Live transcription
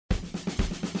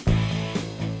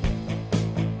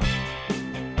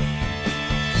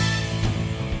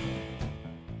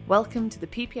Welcome to the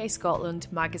PPA Scotland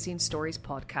Magazine Stories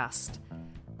podcast.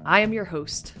 I am your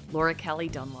host, Laura Kelly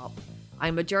Dunlop.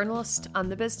 I'm a journalist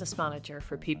and the business manager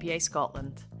for PPA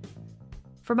Scotland.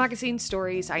 For Magazine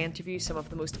Stories, I interview some of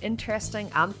the most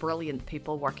interesting and brilliant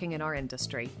people working in our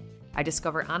industry. I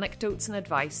discover anecdotes and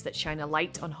advice that shine a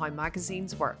light on how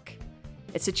magazines work.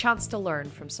 It's a chance to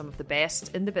learn from some of the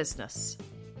best in the business.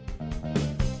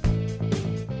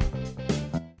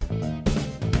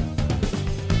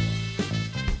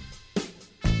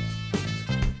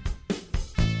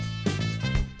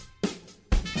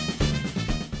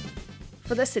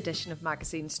 For this edition of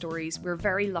Magazine Stories, we're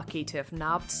very lucky to have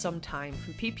nabbed some time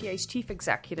from PPA's Chief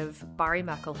Executive, Barry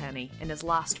McElhenney, in his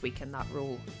last week in that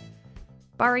role.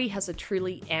 Barry has a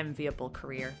truly enviable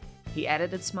career. He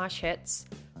edited smash hits,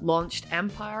 launched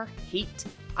Empire, Heat,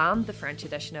 and the French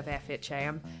edition of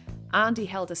FHM, and he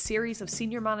held a series of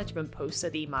senior management posts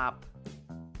at EMAP.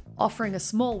 Offering a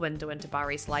small window into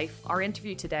Barry's life, our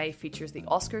interview today features the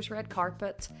Oscars red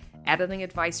carpet, editing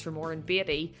advice from Warren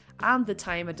Beatty, and the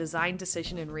time a design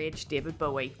decision enraged David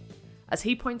Bowie. As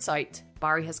he points out,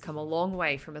 Barry has come a long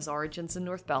way from his origins in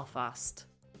North Belfast.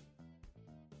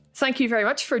 Thank you very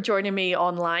much for joining me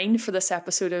online for this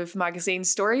episode of Magazine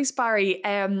Stories, Barry.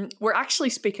 We're actually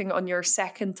speaking on your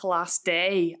second to last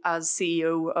day as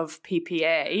CEO of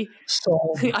PPA.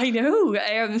 So I know,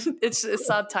 it's a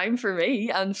sad time for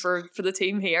me and for the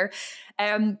team here.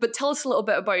 But tell us a little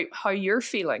bit about how you're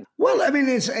feeling. well, I mean,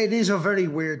 it is a very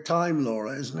weird time,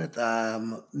 Laura, isn't it?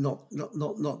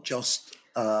 Not just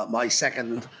my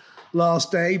second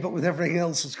last day, but with everything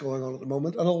else that's going on at the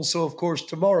moment, and also, of course,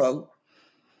 tomorrow.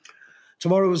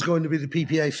 Tomorrow is going to be the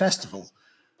PPA Festival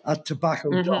at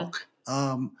Tobacco Dock,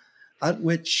 at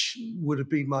which would have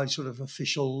been my sort of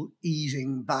official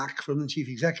easing back from the chief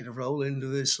executive role into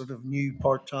this sort of new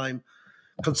part-time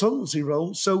consultancy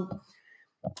role. So,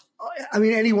 I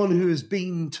mean, anyone who has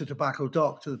been to Tobacco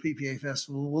Dock, to the PPA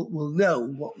Festival, will know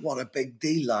what a big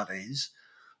deal that is.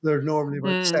 There are normally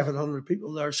about 700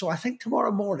 people there. So I think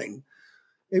tomorrow morning,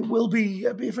 it will be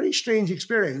a very strange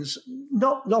experience.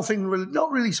 Not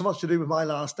really so much to do with my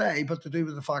last day, but to do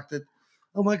with the fact that,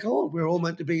 oh my God, we're all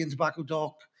meant to be in Tobacco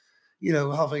Dock,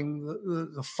 having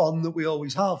the fun that we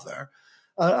always have there.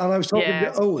 And I was talking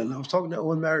to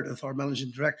Owen Meredith, our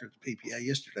managing director at the PPA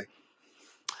yesterday,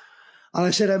 and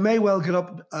I said I may well get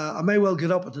up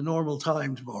at the normal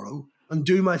time tomorrow and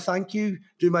do my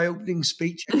opening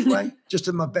speech anyway, just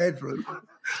in my bedroom,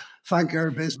 thank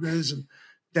our business and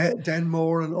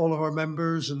Denmore and all of our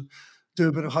members, and do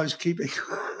a bit of housekeeping.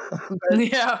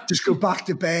 Just go back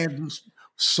to bed and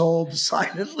sob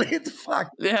silently at the fact.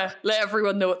 Yeah, let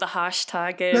everyone know what the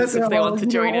hashtag is if they want to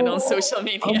join in on social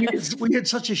media. We had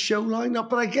such a show lined up,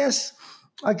 but I guess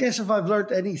if I've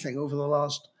learnt anything over the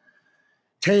last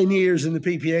 10 years in the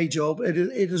PPA job,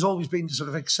 it has always been to sort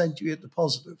of accentuate the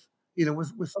positive,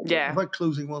 without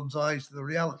closing one's eyes to the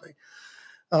reality.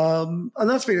 And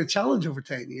that's been a challenge over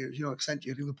 10 years,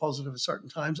 accentuating the positive at certain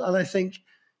times. And I think,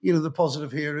 the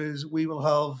positive here is we will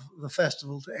have the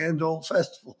festival to end all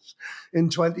festivals in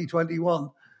 2021.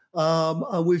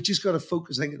 And we've just got to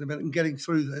focus, I think, at the minute on getting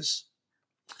through this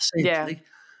safely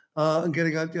and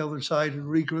getting out the other side and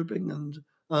regrouping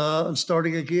and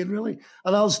starting again, really.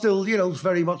 And I'll still,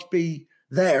 very much be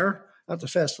there at the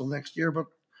festival next year, but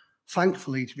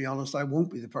thankfully, to be honest, I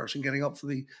won't be the person getting up for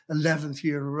the 11th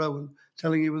year in a row and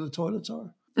telling you where the toilets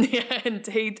are. Yeah,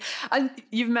 indeed. And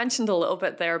you've mentioned a little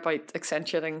bit there about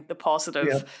accentuating the positive.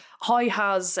 Yeah. How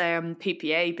has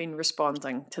PPA been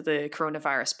responding to the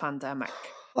coronavirus pandemic?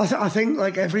 I think,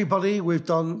 like everybody, we've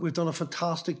done a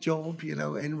fantastic job,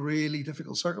 in really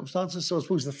difficult circumstances. So I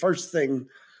suppose the first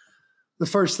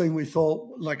thing we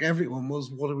thought, like everyone,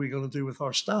 was what are we going to do with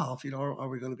our staff? Are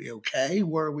we going to be okay?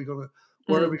 Where are we going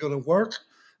to work?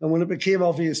 And when it became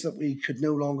obvious that we could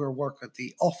no longer work at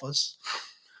the office,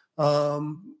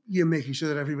 making sure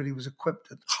that everybody was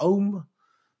equipped at home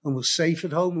and was safe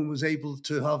at home and was able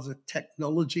to have the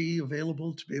technology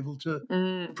available to be able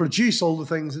to produce all the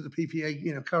things that the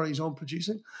PPA, carries on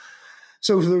producing.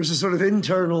 So there was a sort of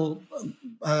internal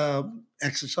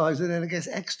exercise, and then I guess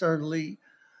externally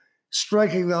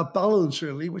striking that balance,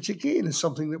 really, which again is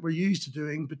something that we're used to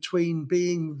doing between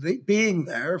being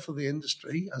there for the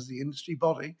industry as the industry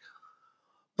body,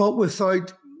 but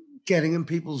without getting in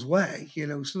people's way.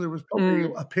 So there was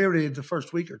probably a period, the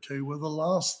first week or two, where the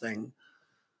last thing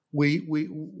we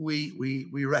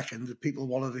reckoned that people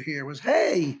wanted to hear was,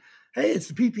 hey, it's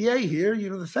the PPA here.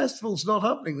 The festival's not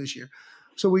happening this year.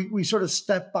 So we sort of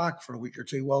stepped back for a week or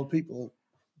two while people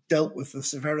dealt with the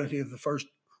severity of the first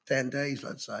 10 days,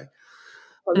 let's say.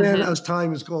 And then as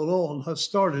time has gone on, have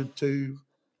started to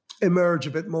emerge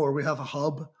a bit more. We have a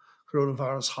hub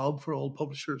coronavirus hub for all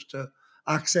publishers to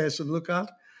access and look at.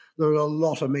 There are a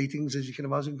lot of meetings, as you can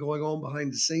imagine, going on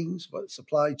behind the scenes about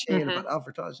supply chain, about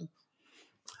advertising.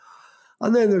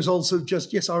 And then there's also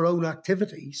just, yes, our own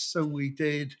activities. So we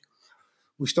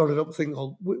started up a thing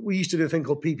called, we used to do a thing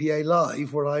called PPA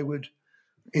Live, where I would,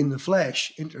 in the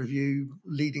flesh, interview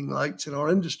leading lights in our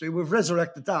industry. We've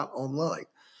resurrected that online.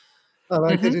 And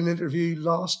I did an interview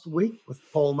last week with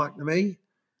Paul McNamee,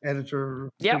 editor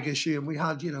of Big Issue, and we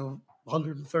had,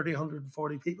 130,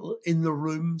 140 people in the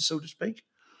room, so to speak.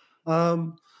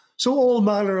 So all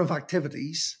manner of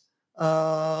activities.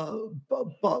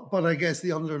 But I guess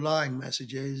the underlying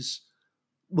message is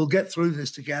we'll get through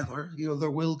this together.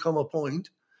 There will come a point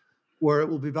where it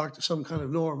will be back to some kind of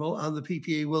normal, and the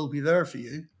PPA will be there for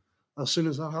you as soon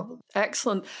as that happens.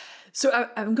 Excellent. So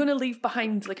I'm going to leave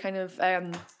behind the kind of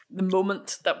the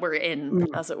moment that we're in,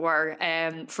 as it were,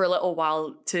 for a little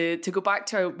while to go back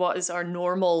to what is our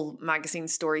normal Magazine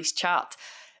Stories chat.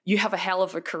 You have a hell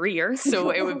of a career, so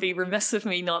it would be remiss of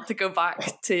me not to go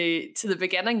back to the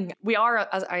beginning. We are,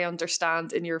 as I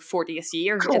understand, in your 40th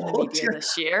year in the media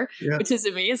this year, which is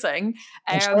amazing.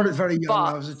 I started very young.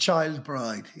 I was a child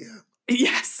bride,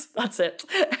 Yes, that's it.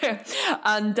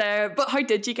 And but how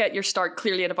did you get your start?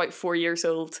 Clearly at about 4 years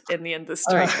old in the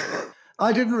industry.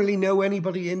 I didn't really know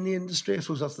anybody in the industry. I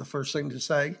suppose that's the first thing to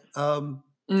say.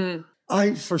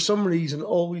 I, for some reason,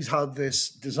 always had this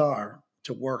desire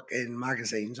to work in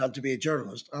magazines and to be a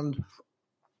journalist. And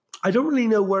I don't really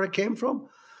know where it came from.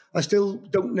 I still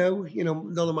don't know.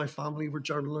 None of my family were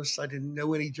journalists. I didn't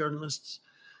know any journalists.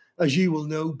 As you will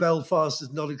know, Belfast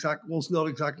was not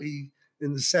exactly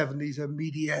in the 70s a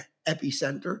media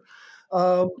epicenter.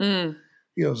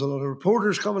 There's a lot of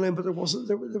reporters coming in, but there wasn't.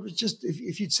 There was just,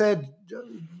 if you'd said,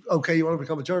 okay, you want to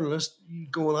become a journalist, you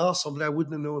go and ask somebody. I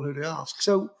wouldn't have known who to ask.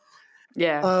 So,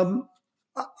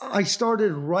 I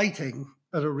started writing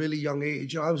at a really young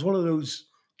age. I was one of those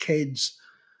kids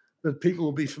that people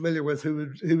will be familiar with who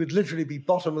would literally be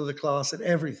bottom of the class at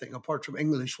everything apart from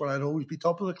English, where I'd always be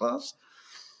top of the class.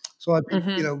 So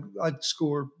I'd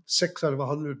score 6 out of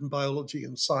 100 in biology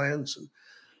and science and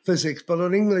physics. But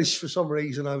on English, for some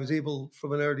reason, I was able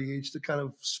from an early age to kind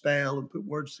of spell and put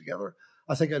words together.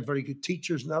 I think I had very good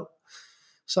teachers in that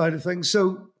side of things.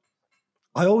 So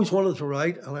I always wanted to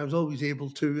write, and I was always able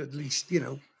to at least,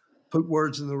 put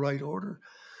words in the right order.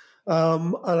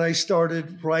 And I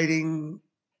started writing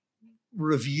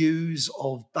reviews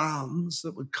of bands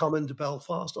that would come into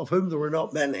Belfast, of whom there were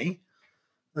not many.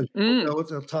 As you know, at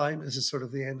the time, this is sort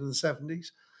of the end of the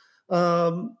 70s.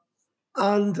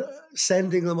 And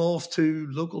sending them off to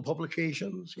local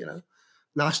publications,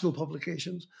 national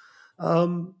publications.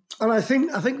 And I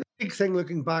think the big thing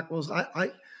looking back was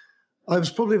I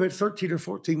was probably about 13 or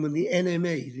 14 when the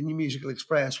NME, the New Musical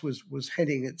Express, was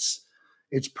hitting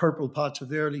its purple patch of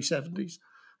the early 70s.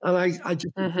 And I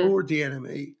just adored the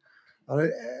NME.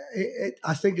 And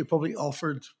I think it probably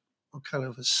offered a kind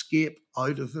of escape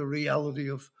out of the reality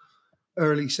of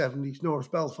early 70s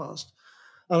North Belfast.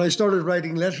 And I started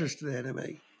writing letters to the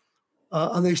NME,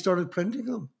 and they started printing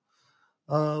them.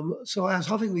 So I was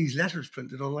having these letters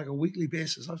printed on like a weekly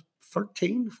basis. I was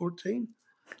 13, 14.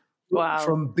 Wow.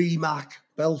 From BMAC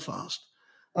Belfast.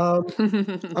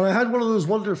 And I had one of those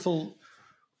wonderful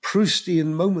Proustian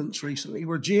moments recently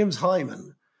where James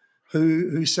Hyman,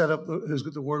 who's got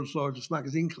the world's largest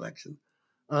magazine collection,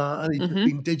 and he's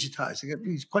been digitizing it.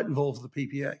 He's quite involved with the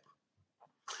PPA.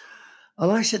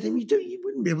 And I said to him, you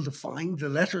wouldn't be able to find the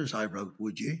letters I wrote,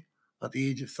 would you, at the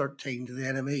age of 13 to the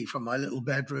NME from my little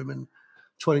bedroom in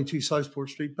 22 Southport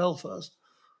Street, Belfast?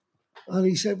 And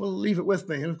he said, well, leave it with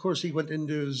me. And of course, he went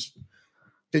into his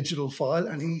digital file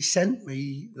and he sent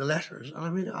me the letters. And I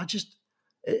mean,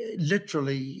 it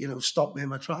literally, stopped me in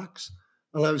my tracks.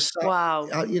 And I was,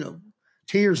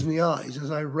 tears in the eyes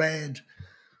as I read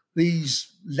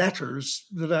these letters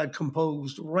that I'd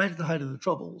composed right at the height of the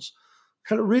Troubles.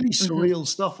 Kind of really surreal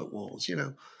stuff it was,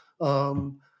 and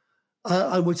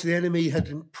which the NME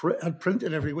had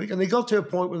printed every week. And they got to a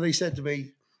point where they said to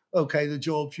me, okay, the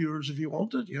job's yours if you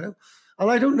want it, And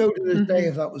I don't know to this day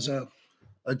if that was a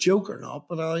joke or not,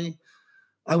 but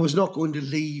I was not going to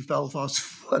leave Belfast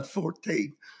at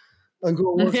 14 and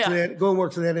go and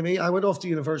work for the NME. I went off to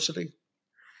university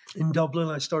in Dublin.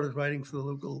 I started writing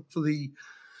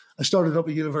I started up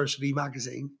a university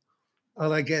magazine.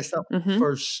 And I guess that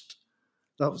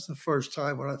was the first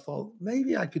time where I thought,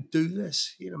 maybe I could do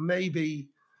this. Maybe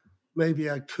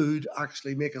I could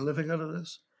actually make a living out of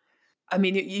this. I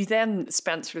mean, you then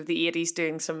spent sort of the 80s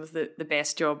doing some of the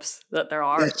best jobs that there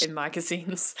are in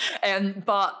magazines.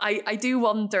 But I do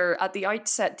wonder, at the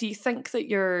outset, do you think that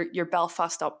your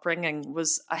Belfast upbringing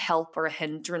was a help or a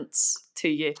hindrance to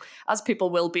you? As people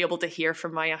will be able to hear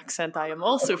from my accent, I am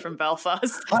also from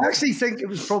Belfast. I actually think it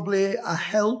was probably a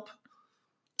help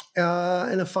in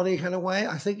a funny kind of way.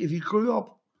 I think if you grew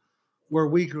up where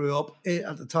we grew up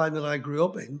at the time that I grew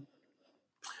up in,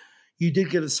 you did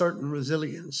get a certain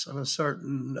resilience and a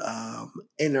certain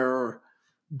inner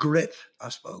grit, I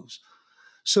suppose.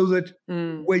 So that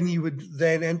when you would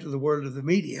then enter the world of the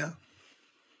media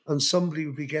and somebody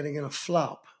would be getting in a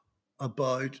flap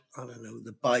about, I don't know,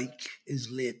 the bike is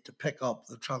late to pick up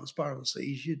the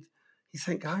transparencies, you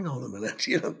think, hang on a minute,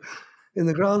 in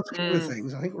the grand scheme of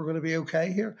things, I think we're going to be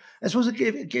okay here. I suppose it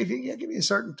gave you a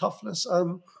certain toughness.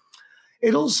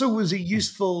 It also was a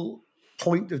useful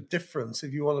point of difference,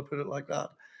 if you want to put it like that,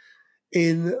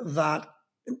 in that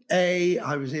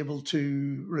I was able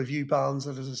to review bands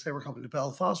that, as I say, were coming to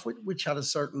Belfast, which had a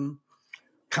certain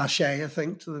cachet, I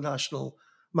think, to the national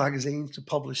magazines to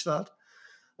publish that.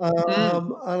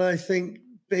 And I think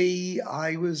B,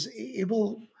 I was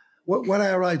able, when I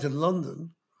arrived in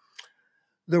London,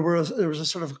 there was a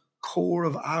sort of core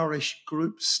of Irish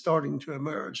groups starting to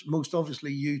emerge, most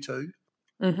obviously U2,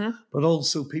 but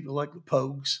also people like the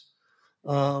Pogues.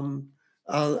 And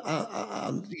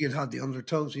you'd had the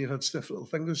Undertones, you'd had Stiff Little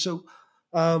Fingers. So,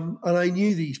 and I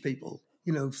knew these people,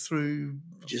 through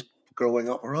just growing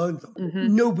up around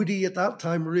them. Nobody at that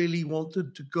time really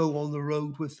wanted to go on the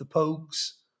road with the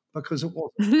Pogues because it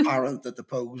wasn't apparent that the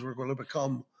Pogues were going to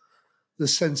become the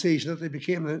sensation that they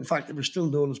became. And in fact, they were still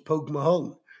known as Pogue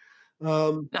Mahone.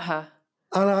 And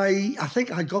I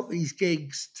think I got these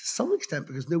gigs to some extent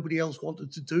because nobody else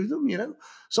wanted to do them,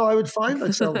 So I would find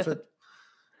myself at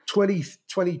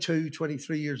 22,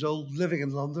 23 years old, living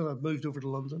in London. I've moved over to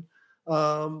London,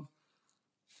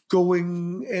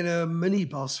 going in a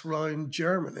minibus around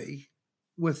Germany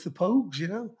with the Pogues,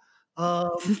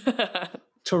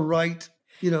 to write,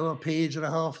 a page and a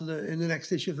half in the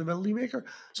next issue of the Melody Maker.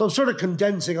 So I'm sort of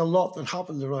condensing a lot that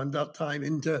happened around that time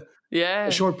into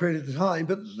a short period of time.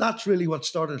 But that's really what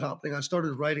started happening. I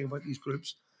started writing about these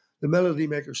groups. The Melody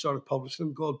Maker started publishing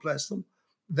them. God bless them.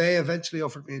 They eventually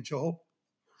offered me a job.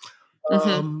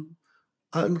 And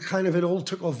kind of it all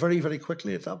took off very, very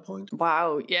quickly at that point.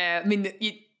 Wow. Yeah. I mean,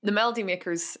 the Melody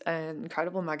Maker's an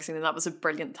incredible magazine, and that was a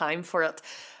brilliant time for it.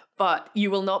 But you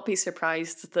will not be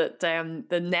surprised that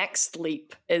the next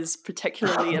leap is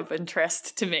particularly of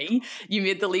interest to me. You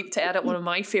made the leap to edit one of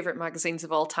my favourite magazines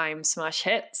of all time, Smash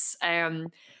Hits,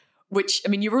 which, I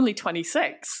mean, you were only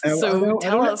 26. So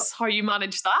tell us how you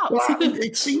managed that. Well,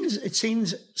 it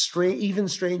seems even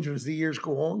stranger as the years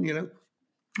go on,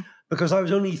 because I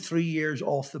was only 3 years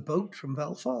off the boat from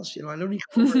Belfast. I only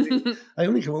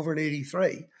come over in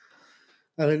 83.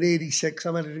 And in 86,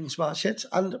 I'm editing Smash Hits.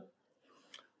 And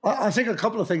I think a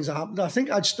couple of things happened. I think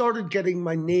I'd started getting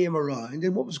my name around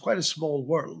in what was quite a small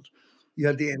world. You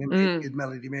had the NME, you had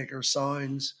Melody Maker,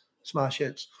 Sounds, Smash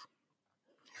Hits.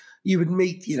 You would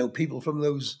meet, people from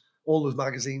all those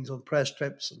magazines on press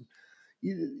trips, and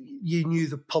you knew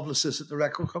the publicists at the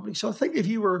record company. So I think if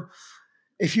you were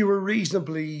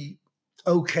reasonably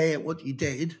okay at what you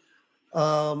did,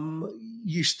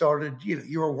 you started,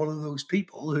 you were one of those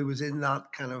people who was in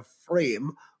that kind of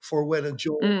frame for when a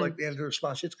job like the editor of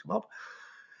Smash Hits come up.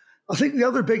 I think the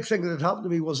other big thing that had happened to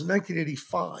me was in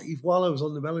 1985, while I was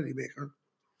on the Melody Maker,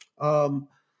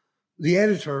 the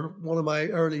editor, one of my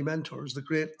early mentors, the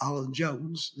great Alan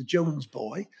Jones, the Jones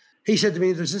boy, he said to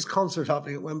me, there's this concert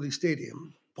happening at Wembley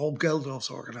Stadium. Bob Geldof's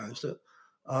organised it.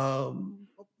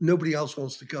 Nobody else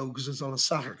wants to go because it's on a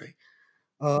Saturday.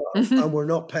 And we're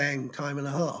not paying time and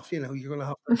a half. You're going to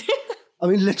have to... I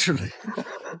mean, literally.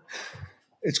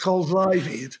 It's called Live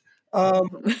Aid.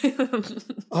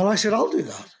 And I said, I'll do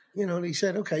that. And he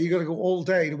said, okay, you got to go all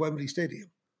day to Wembley Stadium.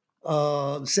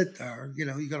 Sit there.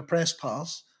 You got a press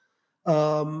pass. It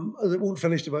won't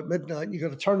finish about midnight. You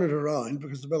got to turn it around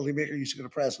because the Melody Maker used to go to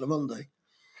press on a Monday.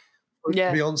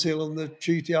 To be on sale on the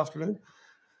Tuesday afternoon.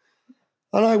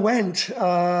 And I went,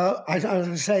 as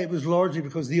I say, it was largely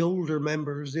because the older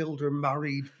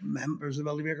married members of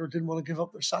Melody Maker didn't want to give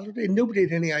up their Saturday. And nobody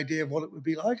had any idea of what it would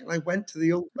be like. And I went to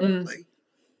the old Wembley,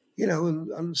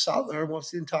 and sat there and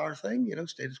watched the entire thing,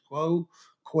 Status Quo,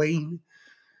 Queen,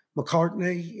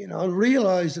 McCartney, and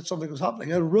realized that something was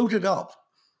happening. I wrote it up.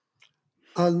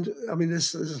 And I mean,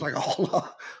 this is like a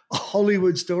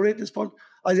Hollywood story at this point.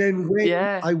 I then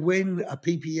win a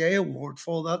PPA award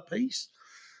for that piece.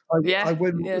 I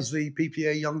win what was the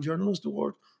PPA Young Journalist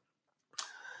Award.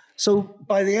 So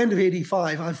by the end of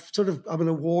 85, I'm an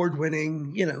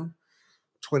award-winning,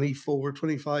 24,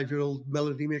 25-year-old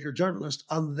melody maker journalist.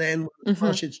 And then when the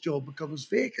Smash Hits job becomes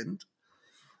vacant,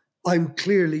 I'm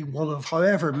clearly one of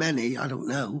however many, I don't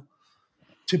know,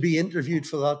 to be interviewed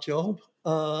for that job.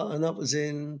 And that was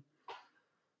in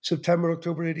September,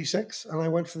 October 86. And I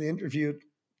went for the interview at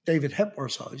David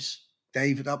Hepworth's house.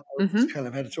 David Hepworth was kind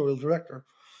of editorial director.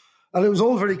 And it was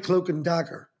all very cloak and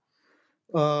dagger.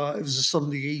 It was a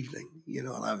Sunday evening, and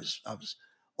I was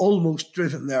almost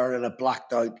driven there in a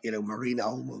blacked out, marina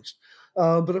almost.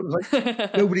 But it was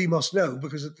like nobody must know,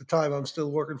 because at the time I'm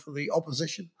still working for the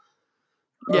opposition.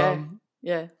 Yeah.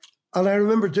 And I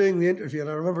remember doing the interview, and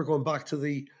I remember going back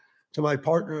to my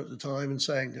partner at the time and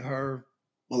saying to her,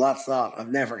 "Well, that's that.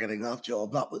 I'm never getting that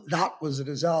job. That was a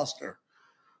disaster."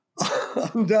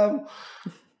 And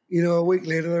a week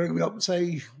later, they're going to be up and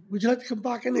say, "Would you like to come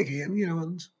back in again?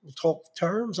 And we'll talk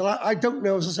terms." And I don't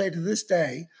know, as I say, to this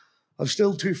day, I'm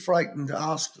still too frightened to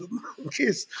ask them in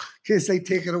case they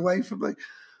take it away from me.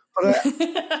 But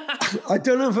I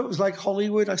don't know if it was like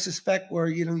Hollywood, I suspect, where,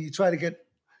 you try to get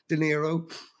De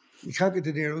Niro. You can't get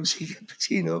De Niro, so you get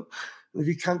Pacino. And if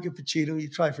you can't get Pacino, you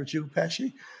try for Joe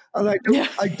Pesci. And I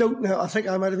don't know. I think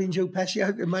I might have been Joe Pesci.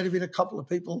 It might have been a couple of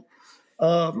people.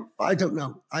 I don't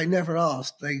know. I never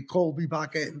asked. They called me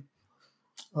back in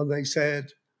and they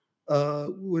said,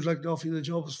 "We'd like to offer you the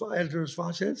job as editor of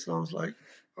Smash Hits." And I was like,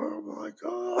 "Oh my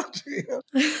God."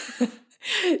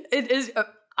 It is.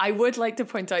 I would like to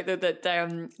point out, though, that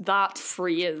that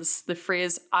phrase, the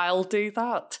phrase "I'll do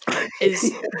that,"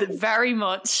 is very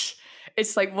much.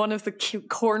 It's like one of the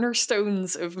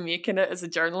cornerstones of making it as a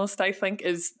journalist, I think,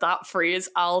 is that phrase,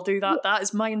 "I'll do that." That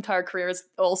is my entire career is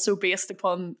also based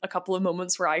upon a couple of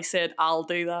moments where I said, "I'll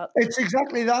do that." It's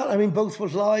exactly that. I mean, both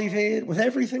with Live Aid, with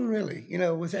everything really,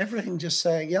 with everything, just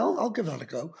saying, "Yeah, I'll give that a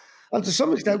go." And to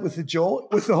some extent with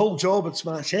the whole job at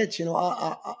Smash Hits,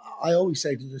 I always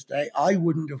say to this day, I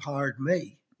wouldn't have hired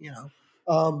me,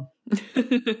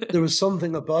 There was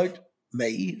something about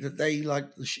me that they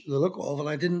liked the look of, and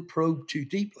I didn't probe too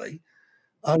deeply.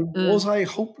 And was I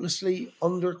hopelessly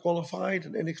underqualified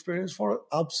and inexperienced for it?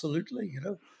 Absolutely,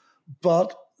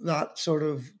 But that sort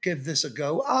of give this a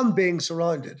go, and being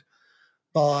surrounded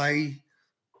by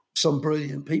some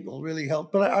brilliant people really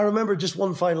helped. But I remember just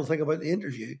one final thing about the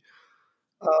interview.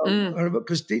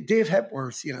 Because Dave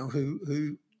Hepworth,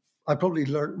 who I probably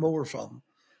learned more from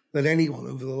than anyone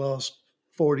over the last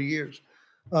 40 years.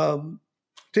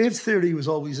 Dave's theory was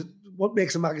always, what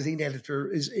makes a magazine editor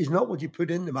is not what you put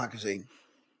in the magazine,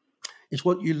 it's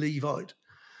what you leave out.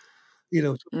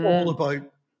 It's all about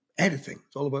editing.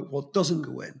 It's all about what doesn't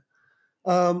go in.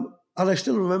 And I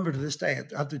still remember to this day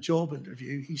at the job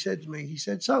interview, he said to me,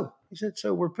 so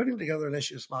we're putting together an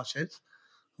issue of Smash Hits.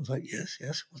 I was like, yes,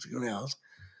 what's he going to ask?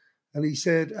 And he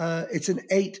said, it's an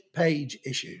 8-page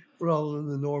issue rather than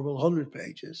the normal 100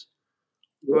 pages.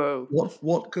 Whoa.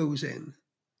 What goes in?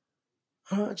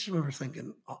 And I just remember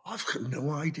thinking, I've got no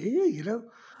idea,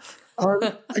 And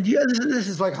this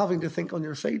is like having to think on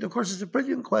your feet. Of course, it's a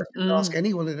brilliant question to ask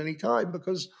anyone at any time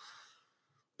because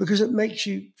it makes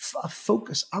you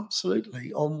focus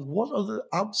absolutely on what are the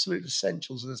absolute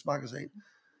essentials of this magazine.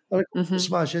 And in the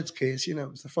Smash Hits case,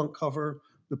 it's the front cover,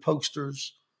 the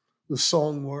posters, the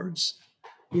song words,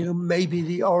 maybe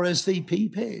the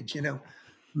RSVP page,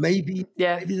 maybe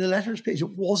the letters page.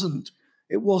 It wasn't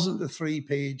the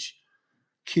 3-page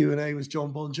Q&A with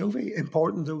John Bon Jovi,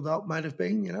 important though that might have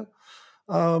been,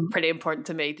 Pretty important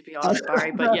to me, to be honest,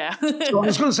 Barry, but yeah. So I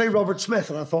was going to say Robert Smith,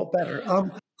 and I thought better.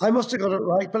 I must have got it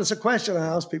right, but it's a question I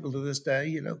ask people to this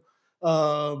day,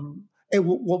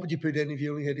 what would you put in if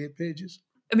you only had 8 pages?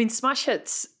 I mean, Smash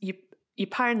Hits, you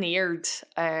pioneered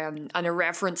an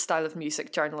irreverent style of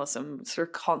music journalism, sort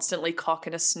of constantly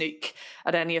cocking a snook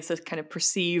at any of the kind of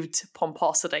perceived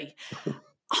pomposity.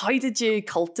 How did you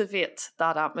cultivate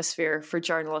that atmosphere for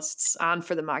journalists and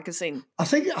for the magazine? I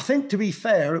think to be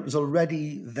fair, it was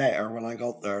already there when I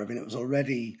got there. I mean, it was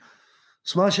already,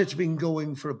 Smash Hits had been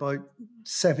going for about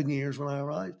 7 years when I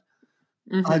arrived.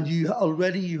 And you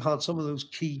had some of those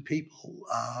key people.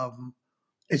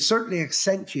 It certainly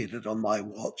accentuated on my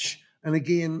watch. And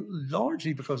again,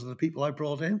 largely because of the people I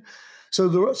brought in. So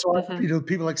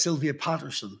people like Sylvia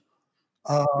Patterson,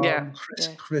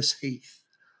 Chris Heath.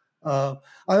 I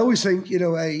always think,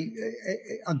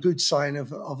 a good sign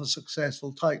of a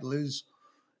successful title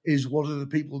is what do the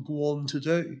people go on to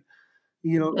do.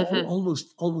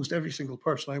 Almost every single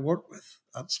person I work with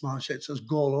at Smash Hits has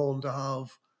gone on to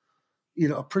have,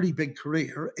 a pretty big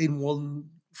career in one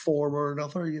form or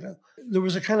another. There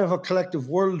was a kind of a collective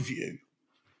worldview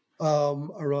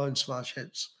around Smash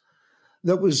Hits.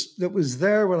 that was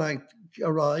there when I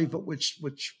arrived, but which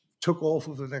took off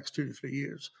over the next 2 to 3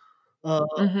 years,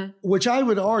 which I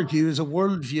would argue is a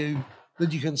worldview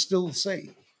that you can still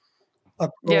see Yeah.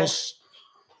 across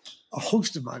a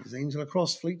host of magazines and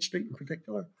across Fleet Street in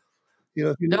particular. You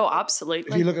know, if you No, look, if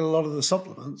absolutely. you look at a lot of the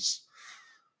supplements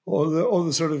or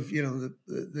the sort of, you know,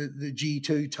 the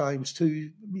G2 times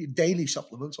 2 daily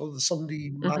supplements or the Sunday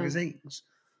magazines,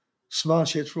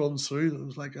 Smash Hits runs through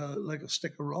those like a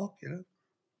stick of rock, you know.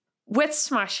 With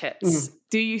Smash Hits,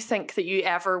 do you think that you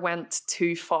ever went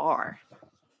too far?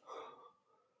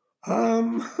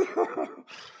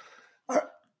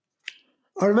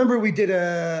 I remember we did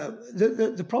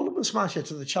the problem with Smash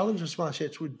Hits, or the challenge with Smash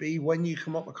Hits, would be when you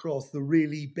come up across the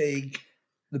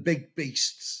big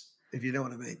beasts, if you know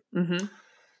what I mean.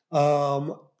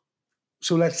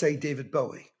 So let's say David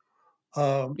Bowie.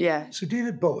 Yeah. So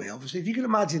David Bowie, obviously, if you can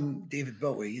imagine David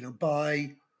Bowie, you know,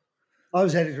 I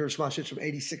was editor of Smash Hits from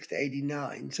 86 to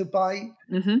 89. So by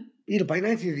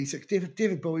 1986,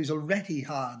 David Bowie's already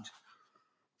had,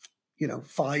 you know,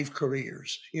 5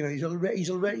 careers. You know, he's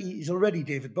already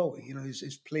David Bowie. You know,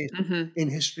 his place in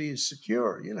history is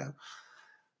secure. You know,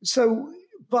 so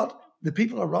but the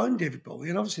people around David Bowie,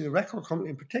 and obviously the record company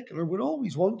in particular, would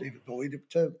always want David Bowie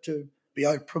to be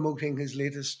out promoting his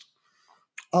latest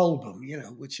album. You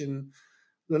know, which in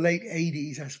the late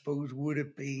 80s, I suppose, would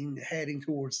have been heading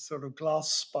towards sort of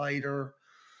Glass Spider.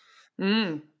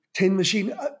 Tin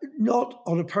Machine, not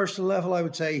on a personal level, I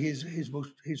would say his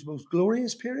most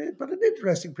glorious period, but an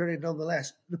interesting period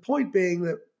nonetheless. The point being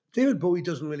that David Bowie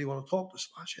doesn't really want to talk to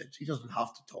Smash Hits. He doesn't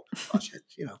have to talk to Smash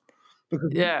Hits, you know,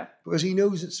 because he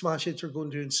knows that Smash Hits are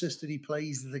going to insist that he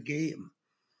plays the game.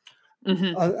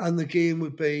 And the game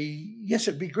would be, yes,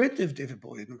 it'd be great to have David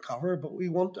Bowie in the cover, but we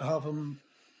want to have him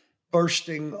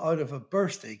bursting out of a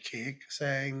birthday cake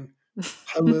saying,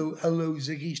 hello,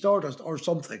 Ziggy Stardust, or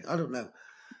something. I don't know.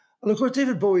 And of course,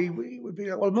 David Bowie would be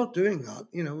like, well, I'm not doing that.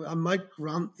 You know, I might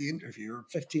grant the interviewer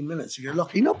 15 minutes if you're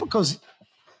lucky. Not because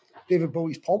David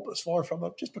Bowie's pompous, far from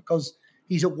it, just because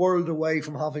he's a world away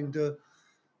from having to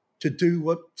do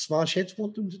what Smash Hits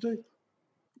want him to do.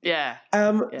 Yeah.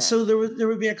 So there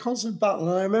would be a constant battle.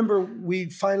 And I remember we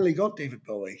finally got David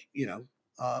Bowie, you know,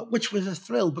 which was a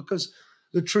thrill, because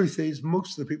the truth is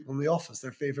most of the people in the office,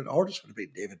 their favourite artist would have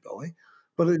been David Bowie.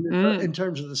 But in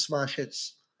terms of the Smash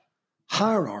Hits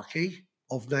hierarchy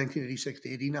of 1986 to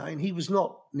 89, he was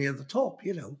not near the top,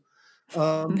 you know.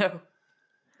 No.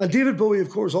 And David Bowie, of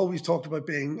course, always talked about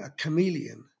being a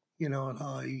chameleon, you know, and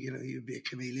how, you know, he would be a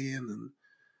chameleon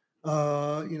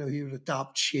and, you know, he would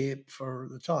adapt shape for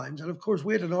the times. And of course,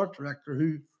 we had an art director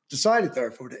who decided,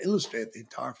 therefore, to illustrate the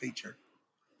entire feature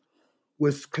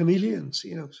with chameleons,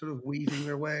 you know, sort of weaving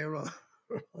their way around.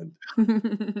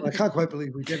 I can't quite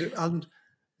believe we did it. And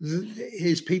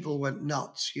his people went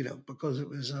nuts, you know, because it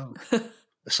was a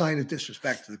sign of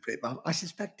disrespect to the great man. I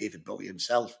suspect David Bowie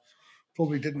himself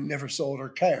probably never saw it or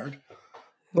cared.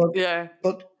 But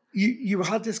you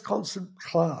had this constant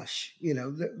clash, you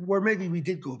know, where maybe we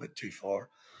did go a bit too far,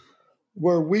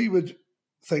 where we would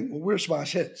think, well, we're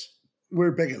Smash Hits. We're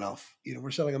big enough. You know,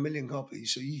 we're selling 1 million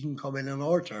copies, so you can come in on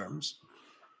our terms.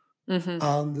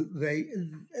 And they,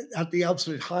 at the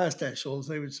absolute highest echelons,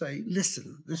 they would say,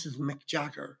 listen, this is Mick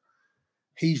Jagger.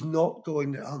 He's not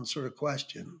going to answer a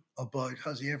question about,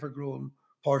 has he ever grown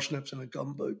parsnips in a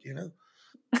gumboot, you know?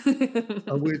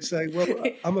 And we'd say, well,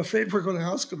 I'm afraid we're going to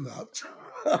ask him that.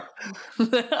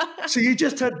 So you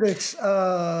just had this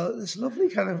lovely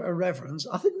kind of irreverence.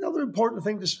 I think another important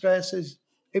thing to stress is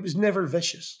it was never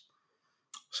vicious.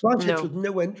 Smash Hits with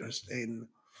no interest in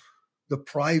the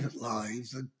private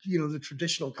lives, the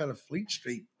traditional kind of Fleet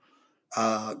Street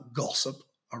gossip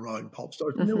around pop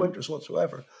stars. No interest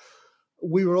whatsoever.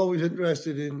 We were always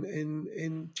interested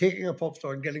in taking a pop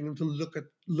star and getting them to look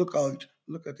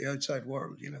at the outside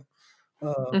world. You know,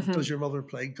 does your mother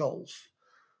play golf?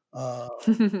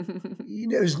 You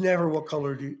know, it was never what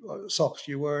color socks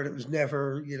do you wear. It was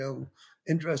never, you know,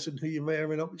 interested in who you may or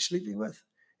may not be sleeping with.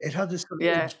 It had this.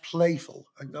 It was playful.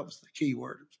 I think that was the key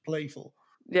word. It was playful.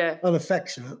 Yeah. And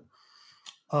affectionate.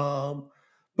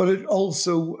 But it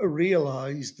also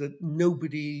realized that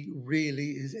nobody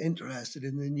really is interested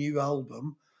in the new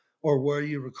album or where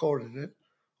you recorded it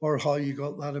or how you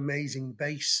got that amazing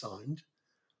bass sound.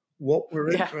 What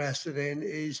we're interested in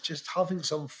is just having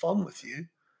some fun with you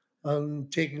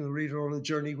and taking the reader on a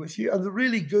journey with you. And the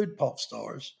really good pop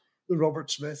stars, the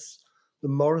Robert Smiths, the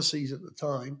Morrisseys at the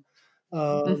time,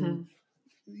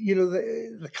 you know,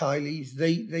 the Kylies,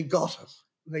 they got it.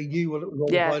 They knew what it was all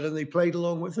about and they played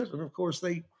along with it. And of course,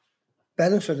 they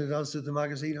benefited, as did the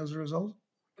magazine, as a result.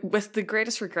 With the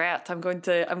greatest regret, I'm going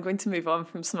to move on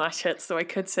from Smash Hits, so I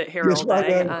could sit here Yes, all well,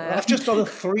 day. I've just done a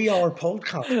 3-hour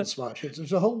podcast on Smash Hits.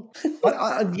 There's a whole.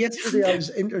 And yesterday I was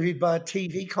interviewed by a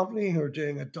TV company who are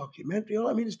doing a documentary.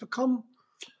 I mean, it's become.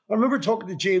 I remember talking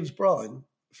to James Brown,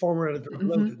 former editor of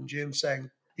Loaded, and James saying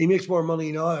he makes more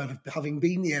money now out of having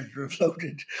been the editor of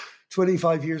Loaded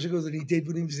 25 years ago than he did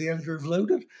when he was the editor of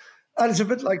Loaded. And it's a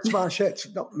bit like Smash Hits,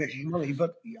 not making money,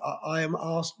 but I am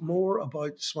asked more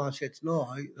about Smash Hits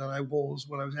now than I was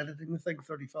when I was editing the thing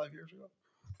 35 years ago.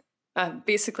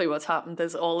 Basically, what's happened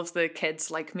is all of the kids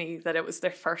like me that it was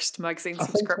their first magazine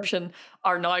subscription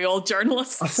are now all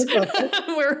journalists.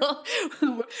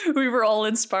 We were all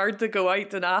inspired to go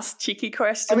out and ask cheeky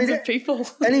questions of people.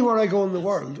 Anywhere I go in the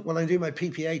world, when I do my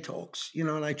PPA talks,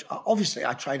 and I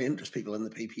try to interest people in the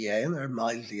PPA, and they're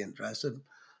mildly interested.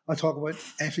 I talk about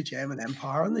FHM and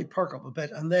Empire, and they perk up a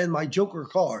bit. And then my Joker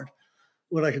card,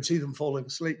 when I can see them falling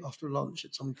asleep after lunch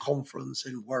at some conference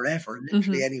in wherever,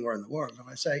 literally anywhere in the world. And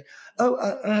I say,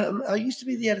 I used to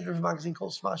be the editor of a magazine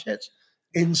called Smash Hits.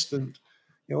 Instant,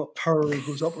 a purr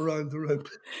goes up around the room.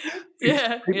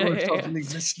 People are suddenly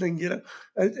listening,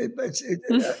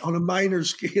 It's on a minor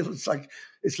scale, it's like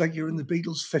you're in the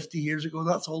Beatles 50 years ago.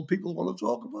 That's all people want to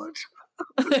talk about.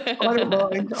 I don't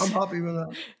mind. I'm happy with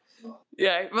that.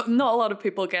 Yeah, but not a lot of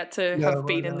people get to have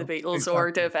been in the Beatles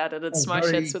or to have edited Smash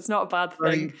Hits, so it's not a bad thing.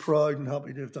 Very proud and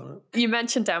happy to have done it. You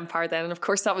mentioned Empire then, and of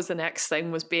course that was the next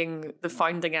thing, was being the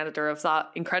founding editor of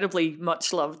that incredibly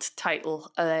much-loved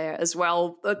title as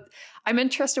well. But I'm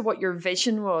interested what your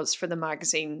vision was for the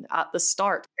magazine at the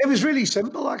start. It was really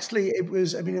simple, actually. It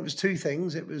was two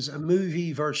things. It was a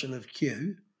movie version of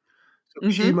Q. So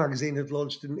Q magazine had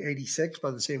launched in 86 by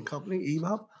the same company,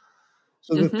 EMAP.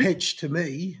 So the pitch to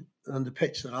me, and the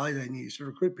pitch that I then used to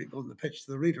recruit people, and the pitch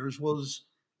to the readers was,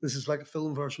 this is like a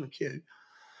film version of Q.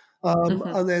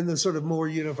 And then the sort of more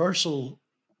universal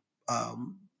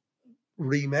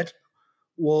remit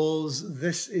was,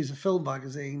 this is a film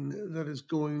magazine that is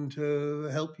going to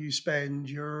help you spend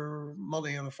your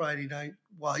money on a Friday night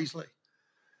wisely.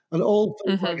 And all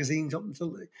film magazines up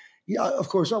until, of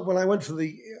course, when I went for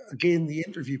the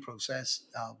interview process,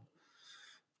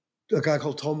 a guy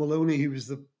called Tom Maloney, who was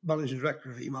the managing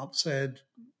director of EMAP, said,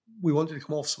 we want you to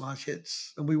come off Smash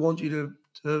Hits and we want you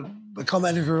to become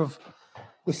editor of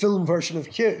the film version of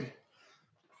Q.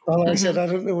 And I said, I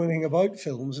don't know anything about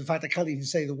films. In fact, I can't even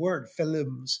say the word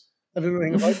films. I don't know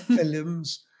anything about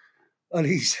films. And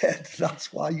he said,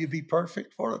 that's why you'd be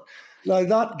perfect for it. Now,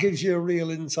 that gives you a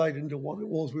real insight into what it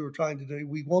was we were trying to do.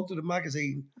 We wanted a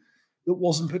magazine that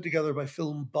wasn't put together by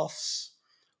film buffs.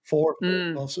 For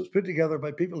film buffs. It was put together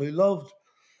by people who loved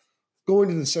going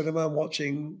to the cinema and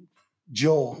watching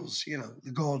Jaws,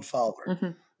 The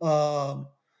Godfather,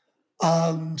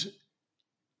 and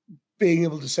being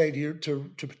able to say to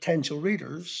potential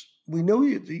readers, we know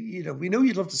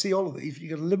you'd love to see all of these. You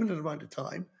get a limited amount of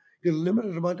time, you get a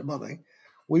limited amount of money.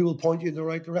 We will point you in the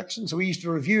right direction. So we used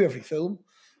to review every film,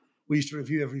 we used to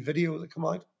review every video that come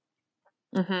out.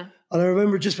 And I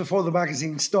remember just before the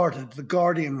magazine started, The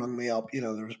Guardian rang me up. There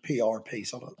was a PR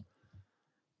piece on it,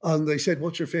 and they said,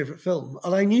 "What's your favorite film?"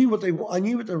 And I knew what the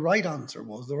right answer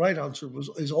was. The right answer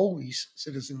is always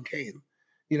Citizen Kane.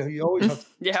 You always have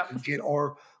Citizen Kane,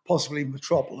 or possibly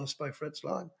Metropolis by Fritz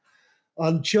Lang.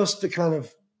 And just to kind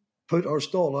of put our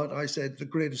stall out, I said The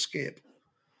Great Escape,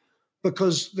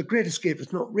 because The Great Escape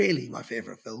is not really my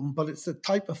favorite film, but it's the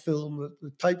type of film that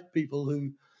the type of people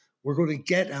who we're going to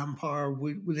get Empire,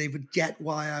 they would get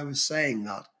why I was saying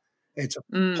that. It's a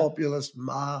populist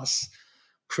mass,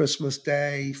 Christmas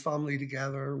Day, family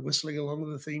together, whistling along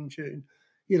with the theme tune,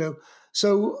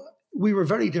 So we were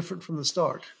very different from the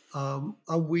start. And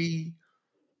we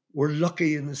were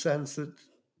lucky in the sense that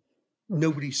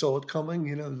nobody saw it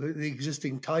coming. The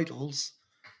existing titles,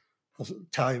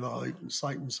 Time Out and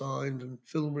Sight and Sound and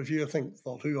Film Review, I think,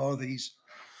 thought, who are these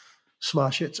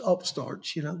Smash Hits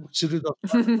upstarts, suited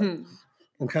us. And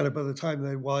kind of by the time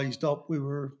they wised up, we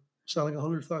were selling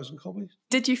 100,000 copies.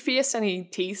 Did you face any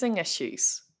teasing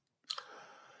issues?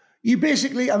 You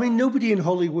basically, nobody in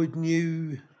Hollywood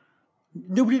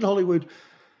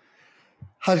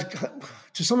had,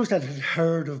 to some extent, had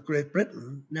heard of Great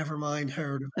Britain, never mind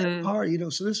heard of Empire,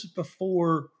 So this is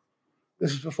before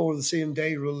the same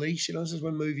day release, This is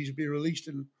when movies would be released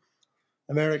in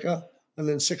America, and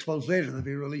then 6 months later they'd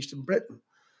be released in Britain.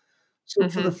 So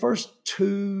for the first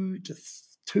 2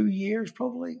 years,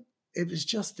 probably, it was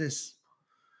just this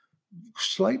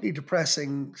slightly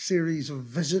depressing series of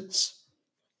visits.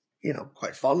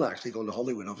 Quite fun actually, going to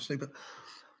Hollywood, obviously, but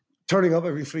turning up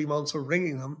every 3 months or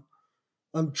ringing them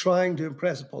and trying to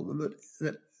impress upon them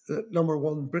that that number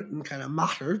one, Britain kind of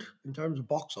mattered in terms of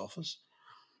box office.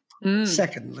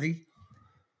 Secondly,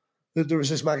 that there was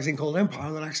this magazine called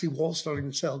Empire that actually was starting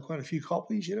to sell quite a few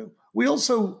copies. We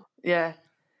also, I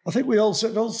think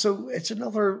it's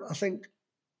another, I think,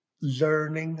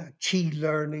 key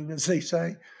learning, as they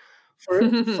say,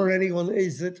 for anyone,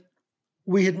 is that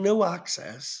we had no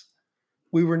access.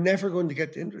 We were never going to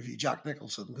get to interview Jack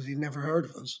Nicholson because he'd never heard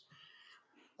of us.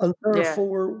 And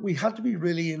therefore, we had to be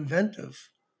really inventive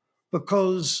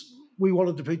because we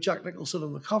wanted to put Jack Nicholson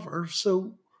on the cover.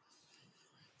 So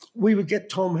we would get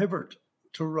Tom Hibbert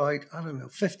to write,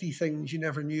 50 things you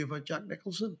never knew about Jack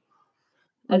Nicholson.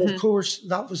 And of course,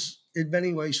 that was in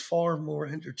many ways far more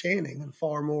entertaining and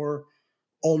far more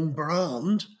on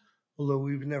brand, although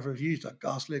we would never have used that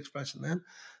ghastly expression then,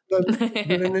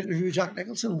 than an interview with Jack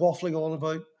Nicholson waffling on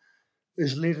about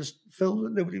his latest film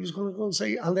that nobody was going to go and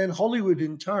see. And then Hollywood,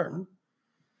 in turn,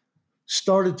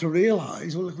 started to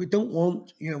realize, well, if we don't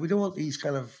want these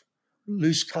kind of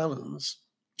loose cannons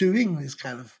doing this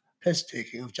kind of piss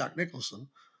taking of Jack Nicholson.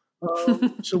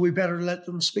 So we better let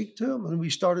them speak to him. And we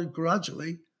started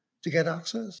gradually to get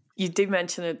access. You do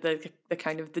mention it, the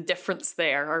kind of the difference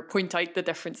there, or point out the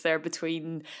difference there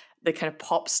between the kind of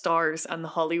pop stars and the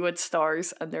Hollywood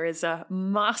stars, and there is a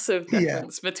massive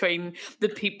difference between the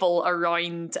people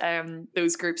around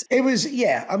those groups. It was,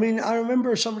 I mean, I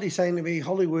remember somebody saying to me,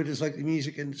 Hollywood is like the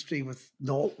music industry with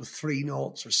 3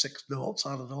 noughts or 6 noughts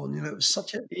added on. It was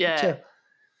such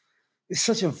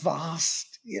a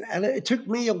vast, and it took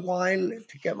me a while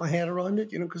to get my head around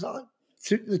it, because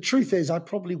the truth is I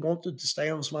probably wanted to stay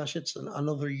on Smash Hits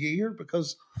another year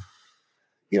because,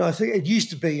 I think it used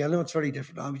to be, I know it's very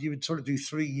different now, but you would sort of do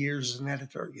 3 years as an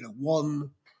editor,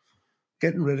 1,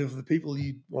 getting rid of the people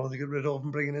you wanted to get rid of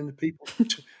and bringing in the people.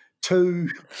 2,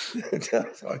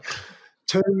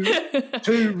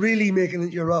 two, really making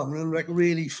it your own and like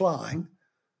really flying.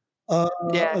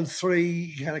 And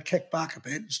 3, kind of kick back a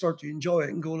bit and start to enjoy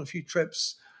it and go on a few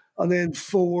trips. And then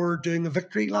 4, doing a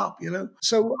victory lap,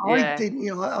 So I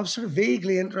didn't, I was sort of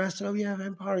vaguely interested. Oh, yeah,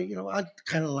 Empire, I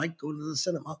kind of like going to the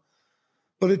cinema.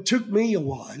 But it took me a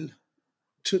while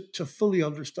to fully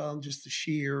understand just a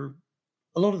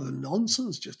lot of the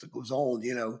nonsense just that goes on,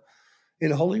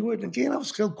 in Hollywood. And again, I was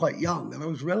still quite young and I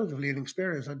was relatively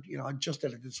inexperienced. I just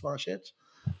edited Smash Hits.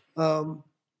 But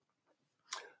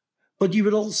you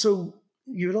would also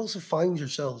find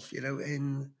yourself,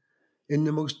 in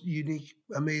the most unique,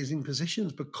 amazing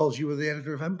positions because you were the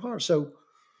editor of Empire. So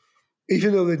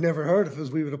even though they'd never heard of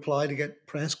us, we would apply to get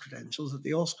press credentials at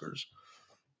the Oscars.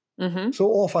 So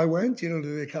off I went, to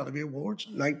the Academy Awards,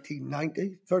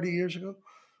 1990, 30 years ago.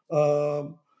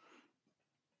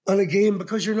 And again,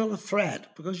 because you're not a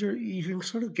threat, because you can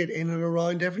sort of get in and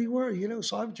around everywhere,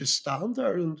 so I would just stand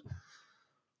there and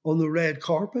on the red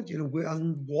carpet,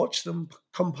 and watch them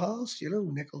come past,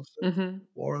 Nicholson,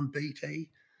 Warren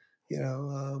Beatty,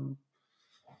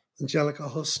 Angelica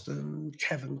Huston,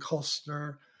 Kevin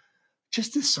Costner,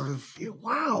 just this sort of,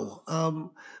 wow.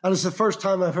 And it's the first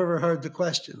time I've ever heard the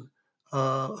question,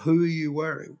 who are you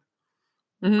wearing?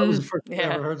 That was the first time I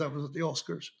ever heard that was at the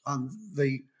Oscars. And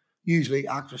usually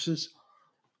actresses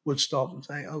would stop and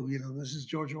say, oh, this is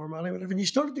Giorgio Armani, whatever. And you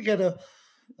started to get a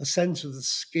sense of the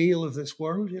scale of this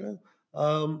world,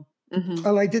 And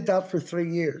I did that for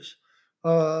 3 years.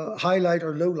 Highlight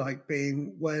or low light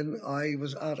being when I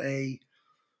was at a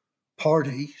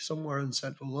party somewhere in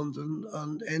central London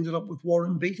and ended up with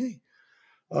Warren Beatty.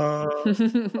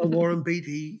 Warren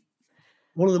Beatty,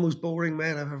 one of the most boring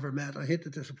men I've ever met. I hate to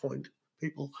disappoint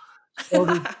people.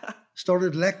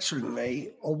 Started lecturing me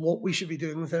on what we should be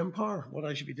doing with Empire, what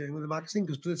I should be doing with the magazine,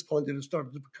 because by this point it had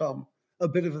started to become a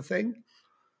bit of a thing.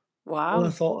 Wow. And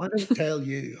I thought, I didn't tell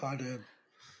you how to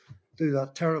do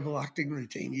that terrible acting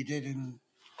routine you did in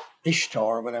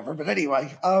Ishtar or whatever. But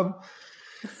anyway,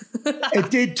 it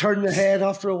did turn the head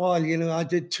after a while. I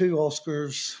did 2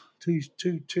 Oscars,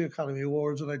 two Academy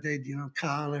Awards, and I did,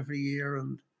 Cannes every year.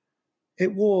 And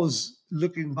it was,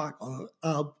 looking back on it,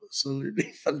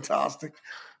 absolutely fantastic.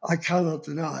 I cannot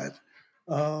deny it.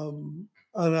 And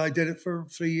I did it for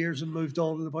 3 years and moved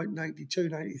on in about 92,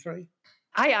 93.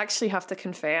 I actually have to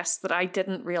confess that I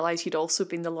didn't realise you'd also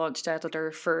been the launch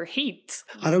editor for Heat.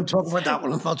 I don't talk about that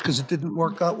one much because it didn't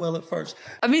work that well at first.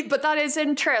 I mean, but that is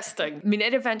interesting. I mean,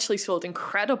 it eventually sold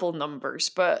incredible numbers,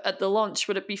 but at the launch,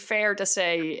 would it be fair to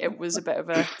say it was a bit of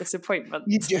a disappointment?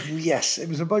 Yes, it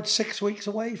was about 6 weeks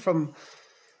away from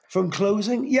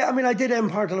closing. Yeah, I mean, I did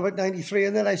Empire till about 93,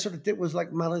 and then I sort of was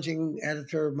like managing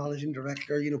editor, managing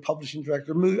director, publishing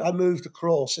director. I moved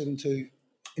across into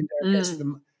I guess,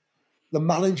 the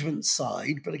management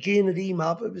side. But again, at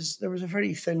EMAP, there was a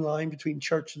very thin line between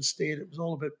church and state. It was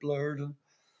all a bit blurred, and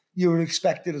you were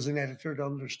expected as an editor to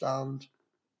understand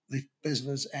the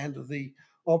business end of the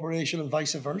operation and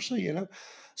vice versa, you know.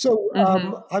 So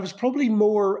I was probably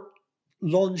more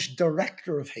launch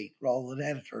director of Heat rather than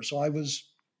editor. So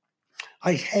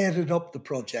I headed up the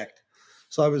project.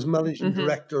 So I was managing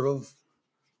director of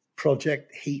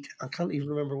Project Heat. I can't even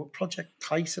remember what Project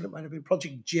Tyson it might have been,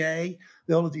 Project J,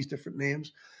 all of these different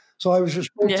names. So I was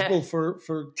responsible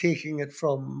for taking it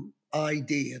from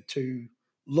idea to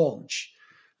launch.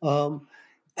 And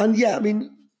yeah, I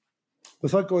mean,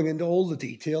 without going into all the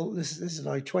detail, this is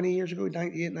now 20 years ago,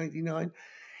 98, 99.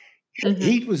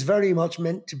 Heat was very much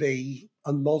meant to be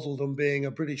and modelled on being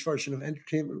a British version of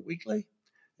Entertainment Weekly.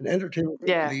 And Entertainment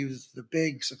Weekly was the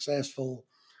big, successful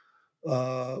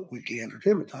weekly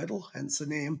entertainment title, hence the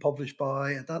name, published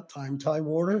by, at that time, Time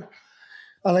Warner.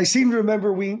 And I seem to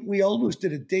remember we almost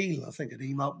did a deal, I think, at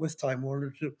EMAP with Time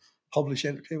Warner to publish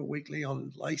Entertainment Weekly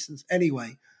on license.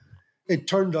 Anyway, it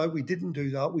turned out we didn't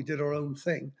do that. We did our own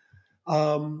thing.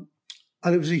 And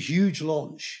it was a huge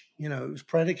launch. You know, it was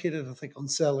predicated, I think, on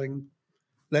selling,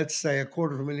 let's say,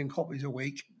 250,000 copies a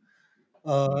week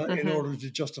in order to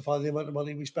justify the amount of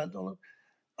money we spent on it.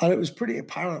 And it was pretty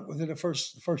apparent within the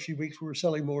first few weeks we were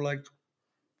selling more like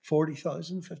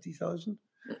 40,000, 50,000,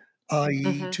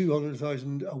 i.e.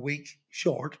 200,000 a week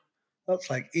short. That's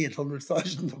like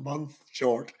 800,000 a month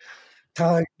short.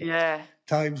 Times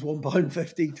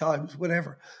 £1.50 times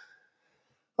whatever.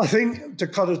 I think, to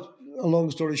cut a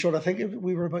long story short, I think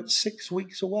we were about 6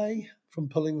 weeks away from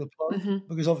pulling the plug,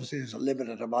 because obviously there's a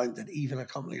limited amount that even a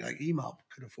company like EMAP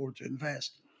could afford to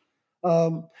invest.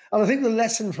 And I think the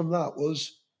lesson from that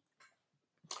was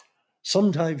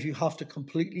sometimes you have to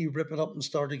completely rip it up and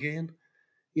start again,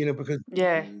 you know, because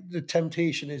the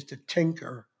temptation is to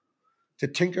tinker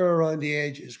around the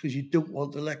edges because you don't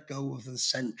want to let go of the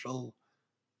central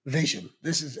vision.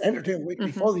 This is Entertainment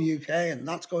Weekly for the UK, and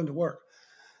that's going to work.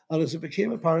 And as it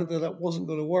became apparent that that wasn't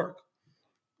going to work,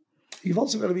 you've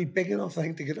also got to be big enough, I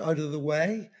think, to get out of the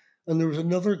way. And there was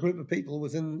another group of people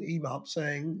within EMAP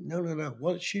saying, no,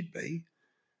 what it should be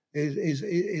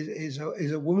is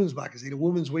a women's magazine, a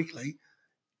women's weekly,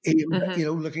 you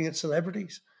know, looking at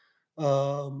celebrities,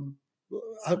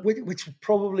 which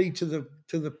probably to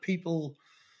the people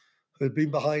who had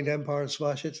been behind Empire and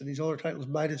Smash Hits and these other titles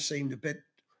might have seemed a bit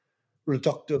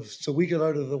reductive. So we got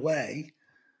out of the way.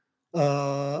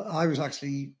 I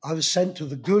was sent to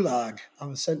the Gulag. I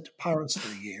was sent to Paris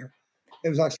for a year. It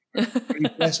was actually pretty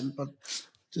pleasant, but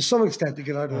to some extent to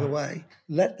get out of the way,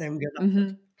 let them get at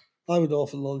it. I would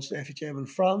often launch the FHM in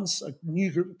France. A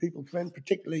new group of people came in,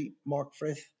 particularly Mark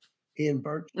Frith, Ian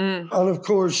Birch. And of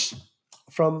course,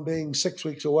 from being 6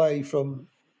 weeks away from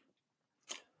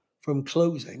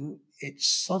closing, it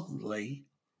suddenly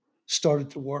started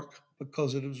to work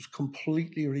because it was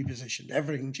completely repositioned.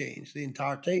 Everything changed, the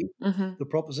entire team, the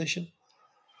proposition.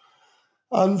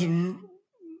 And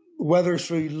whether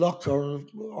through luck or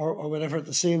whatever, at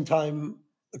the same time,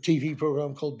 a TV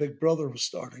program called Big Brother was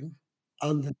starting.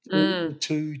 And the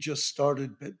two just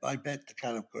started bit by bit to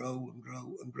kind of grow and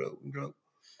grow and grow and grow.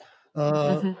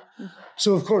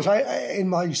 So, of course, in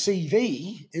my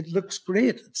CV, it looks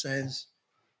great. It says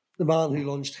the man who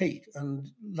launched Heat,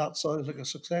 and that sounds like a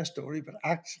success story. But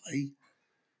actually,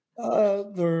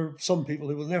 there are some people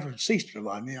who will never cease to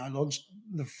remind me I launched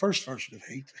the first version of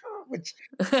Heat,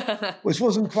 which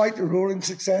wasn't quite the roaring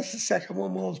success the second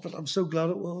one was, but I'm so glad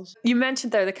it was. You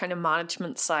mentioned there the kind of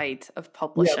management side of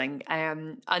publishing,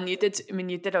 and you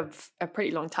did have a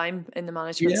pretty long time in the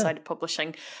management side of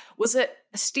publishing. Was it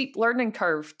a steep learning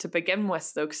curve to begin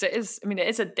with, though? Because it is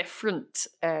a different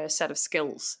set of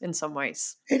skills in some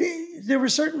ways. It is. There were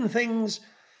certain things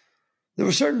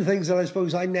that I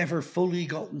suppose I never fully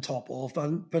got on top of,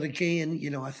 but again, you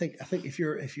know, I think if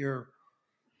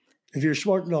you're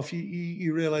smart enough,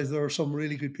 you realize there are some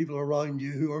really good people around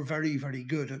you who are very, very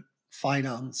good at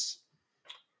finance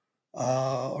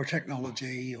or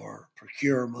technology or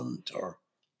procurement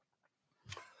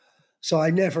so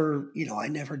I never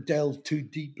delved too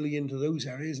deeply into those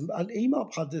areas. And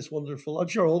EMAP had this wonderful, I'm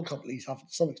sure all companies have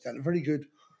to some extent, a very good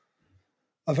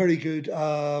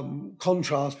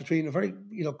contrast between a very,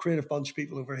 creative bunch of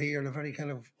people over here and a very kind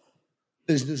of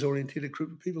business-oriented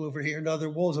group of people over here. Now, there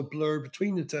was a blur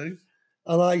between the two,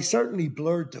 and I certainly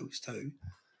blurred those two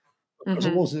because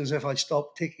it wasn't as if I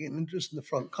stopped taking an interest in the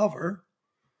front cover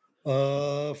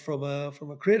from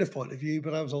a creative point of view,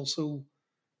 but I was also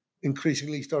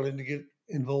increasingly starting to get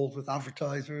involved with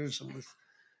advertisers and with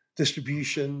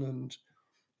distribution and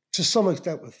to some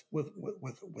extent with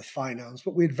finance.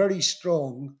 But we had very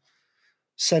strong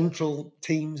central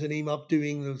teams in EMOP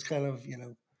doing those kind of,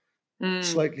 Mm.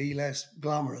 slightly less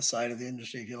glamorous side of the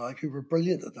industry, if you like, who were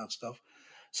brilliant at that stuff.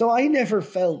 So I never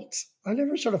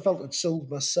sort of felt it sold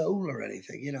my soul or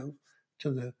anything, to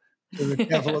the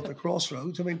devil at the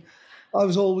crossroads. I mean, I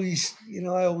was always,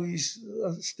 I always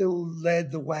still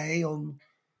led the way on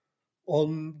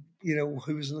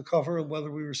who was in the cover and whether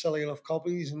we were selling enough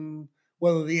copies and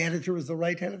whether the editor was the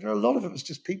right editor. A lot of it was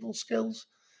just people skills.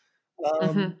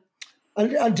 Um,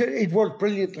 Mm-hmm. and it worked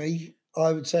brilliantly,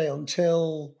 I would say,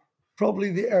 until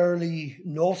probably the early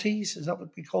noughties. Is that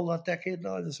what we call that decade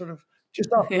now? The sort of just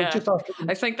after Yeah. just after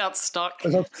I think that's stuck.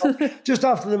 just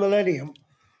after the millennium,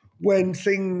 when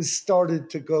things started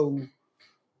to go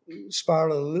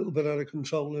spiral a little bit out of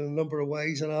control in a number of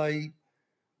ways. And I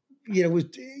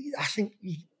think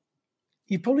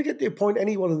you probably get to a point,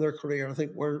 anyone in their career, I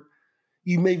think, where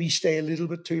you maybe stay a little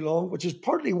bit too long, which is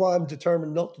partly why I'm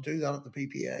determined not to do that at the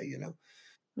PPA. And I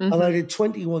Mm-hmm. did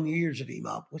 21 years at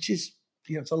EMAP, which is,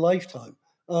 it's a lifetime.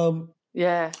 Um,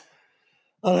 Yeah.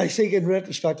 and I think in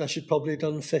retrospect, I should probably have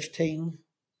done 15,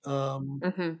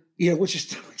 Mm-hmm. which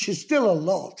is still a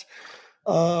lot.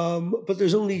 But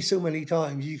there's only so many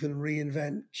times you can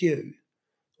reinvent Q,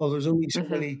 or there's only so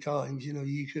Mm-hmm. many times,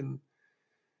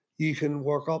 you can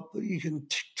work up, you can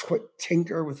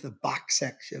tinker with the back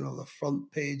section or the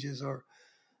front pages,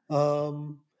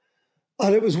 um,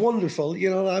 and it was wonderful.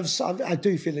 I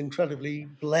do feel incredibly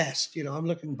blessed. I'm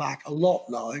looking back a lot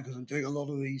now because I'm doing a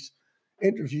lot of these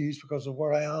interviews because of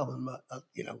where I am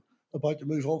and about to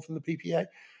move on from the PPA.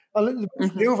 And the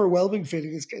Mm-hmm. overwhelming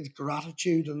feeling is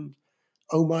gratitude and,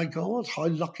 oh my God, how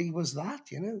lucky was that?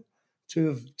 To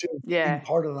have been Yeah.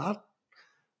 part of that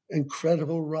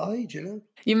incredible ride.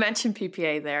 You mentioned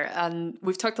PPA there, and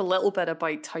we've talked a little bit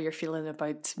about how you're feeling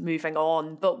about moving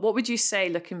on. But what would you say,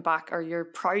 looking back, are your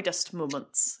proudest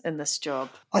moments in this job?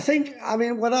 I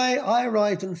mean, when I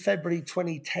arrived in February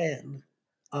 2010,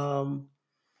 and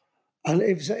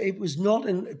it was not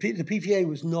in the PPA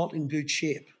was not in good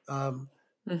shape.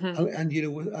 Mm-hmm.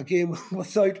 And again,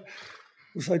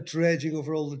 without dredging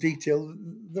over all the detail,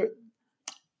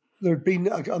 there'd been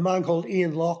a man called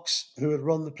Ian Locks who had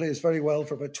run the place very well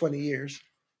for about 20 years,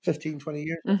 15, 20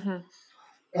 years. Mm-hmm.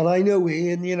 And I know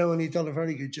Ian, and he'd done a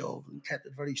very good job and kept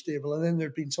it very stable. And then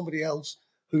there'd been somebody else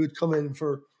who had come in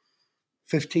for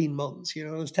 15 months.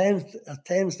 It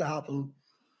tends to happen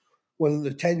when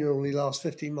the tenure only lasts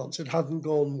 15 months. It hadn't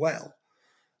gone well.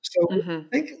 So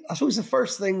Mm-hmm. I suppose the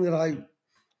first thing that I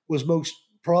was most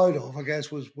proud of, I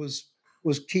guess,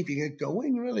 was keeping it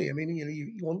going. Really, I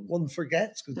mean, one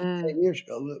forgets because Mm. 10 years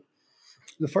ago,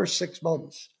 the first 6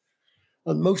 months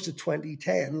and most of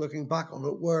 2010, looking back on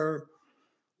it,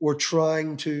 were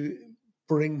trying to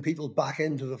bring people back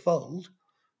into the fold.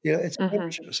 It's a Mm-hmm.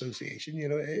 membership association.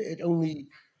 It only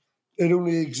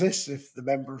exists if the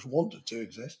members want it to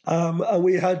exist. And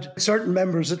we had certain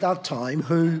members at that time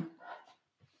who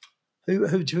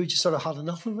just sort of had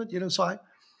enough of it. So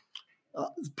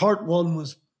part one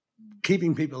was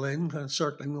keeping people in, kind of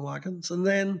circling the wagons, and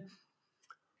then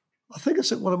I think I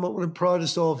said what I'm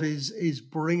proudest of is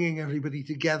bringing everybody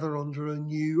together under a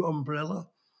new umbrella.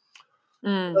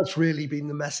 Mm. That's really been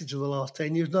the message of the last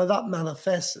 10 years. Now that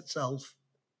manifests itself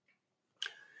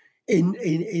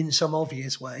in some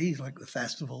obvious ways, like the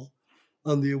festival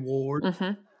and the award.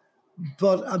 Mm-hmm.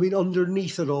 But I mean,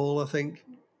 underneath it all,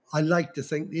 I like to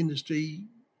think the industry,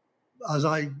 as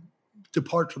I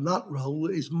depart from that role,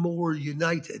 is more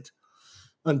united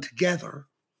and together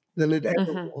than it ever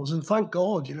Mm-hmm. was. And thank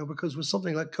God, because with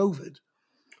something like COVID,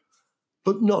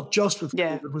 but not just with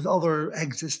Yeah. COVID, with other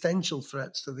existential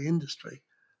threats to the industry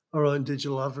around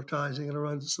digital advertising and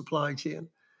around the supply chain,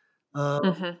 uh,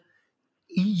 Mm-hmm.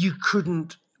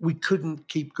 we couldn't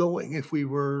keep going if we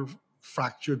were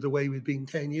fractured the way we'd been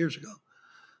 10 years ago.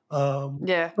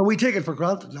 Yeah. And we take it for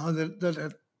granted now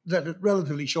that at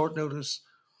relatively short notice,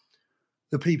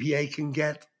 the PPA can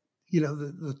get,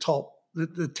 the top,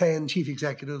 the 10 chief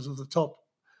executives of the top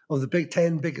of the big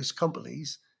 10 biggest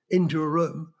companies into a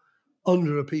room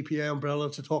under a PPA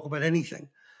umbrella to talk about anything.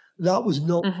 That was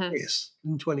not Mm-hmm. the case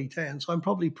in 2010. So I'm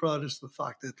probably proudest of the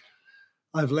fact that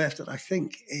I've left it, I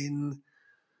think, in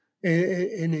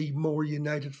a more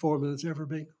united form than it's ever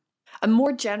been. And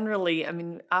more generally, I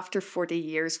mean, after 40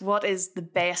 years, what is the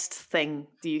best thing,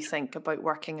 do you think, about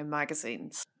working in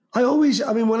magazines?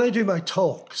 When I do my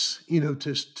talks,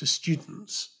 to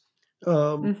students,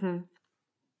 Mm-hmm.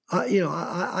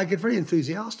 I get very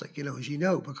enthusiastic, as you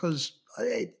know, because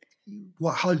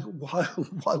why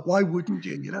wouldn't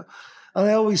you? And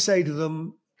I always say to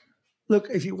them, look,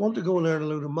 if you want to go and earn a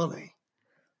load of money,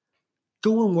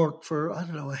 go and work for, I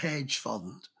don't know, a hedge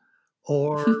fund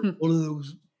or one of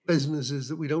those businesses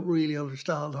that we don't really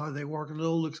understand how they work and it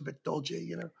all looks a bit dodgy,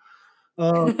 you know.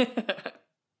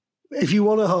 If you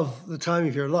want to have the time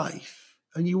of your life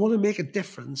and you want to make a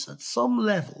difference at some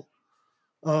level,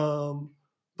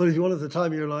 but if you want to have the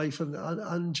time of your life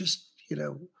and just, you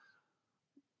know,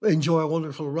 enjoy a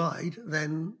wonderful ride,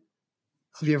 then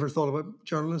have you ever thought about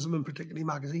journalism and particularly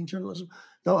magazine journalism?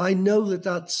 Now, I know that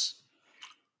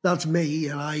that's me,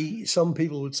 and some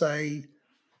people would say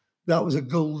that was a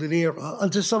golden era,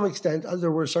 and to some extent,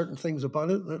 there were certain things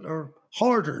about it that are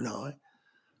harder now.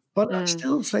 But I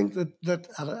still think that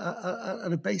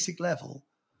at a basic level,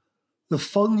 the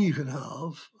fun you can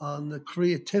have and the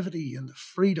creativity and the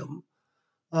freedom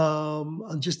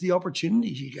and just the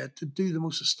opportunities you get to do the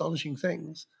most astonishing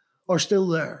things are still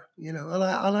there, you know. And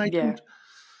I Yeah. don't.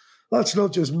 That's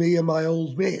not just me and my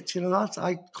old mates, you know.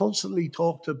 I constantly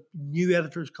talk to new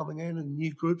editors coming in and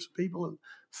new groups of people, and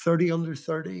 30 under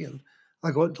 30, and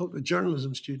I go out and talk to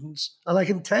journalism students, and I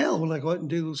can tell when I go out and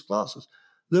do those classes,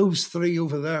 those three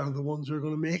over there are the ones who are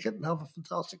going to make it and have a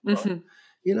fantastic run.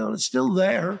 You know, and it's still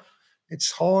there.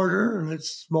 It's harder and it's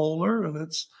smaller and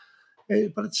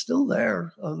but it's still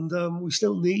there, and we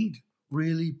still need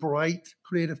really bright,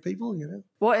 creative people. You know.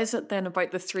 What is it then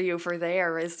about the three over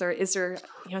there? Is there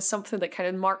you know, something that kind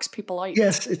of marks people out?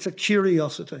 Yes, it's a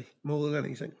curiosity more than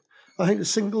anything. I think the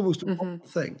single most important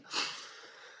thing,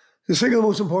 the single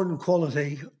most important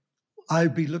quality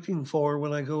I'd be looking for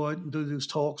when I go out and do those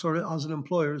talks or as an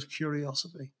employer is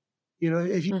curiosity. You know,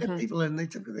 if you get people in, they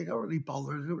typically don't really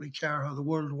bother, they don't really care how the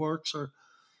world works, or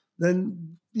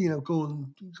then, you know, go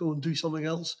and do something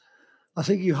else. I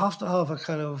think you have to have a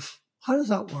kind of, how does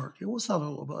that work? What's that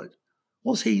all about?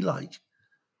 What's he like?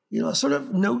 You know, a sort of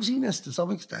nosiness to some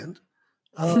extent.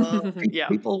 Yeah.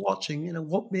 People watching, you know,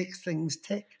 what makes things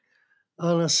tick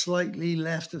on a slightly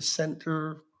left of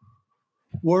center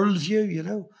worldview, you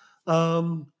know.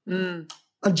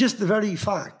 And just the very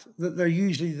fact that they're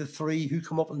usually the three who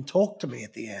come up and talk to me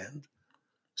at the end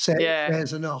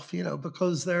says enough, you know,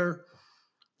 because they're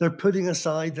putting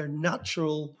aside their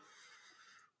natural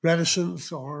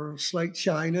reticence or slight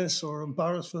shyness or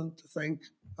embarrassment to think,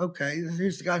 okay,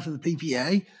 here's the guy from the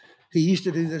PPA. He used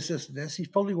to do this, this, and this. He's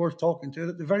probably worth talking to. And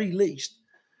at the very least,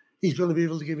 he's going to be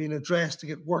able to give me an address to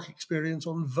get work experience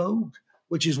on Vogue,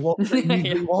 which is what they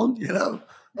usually want, you know.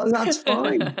 And that's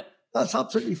fine. That's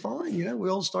absolutely fine. You know, we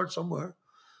all start somewhere.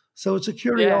 So it's a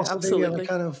curiosity and a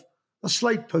kind of a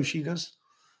slight pushiness,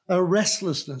 a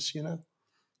restlessness, you know.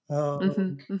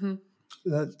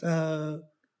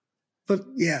 But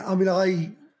yeah, I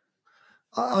mean,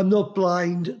 I'm not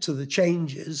blind to the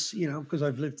changes, you know, because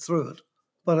I've lived through it.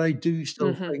 But I do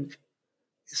still think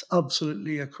it's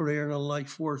absolutely a career and a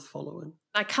life worth following.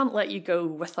 I can't let you go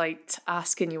without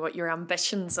asking you what your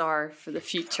ambitions are for the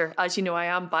future. As you know, I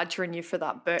am badgering you for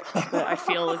that book that I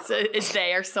feel is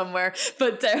there somewhere.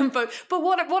 But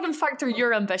what in fact are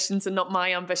your ambitions and not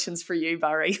my ambitions for you,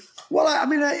 Barry? Well, I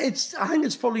mean, I think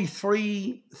it's probably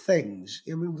three things.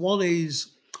 I mean, one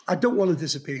is I don't want to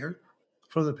disappear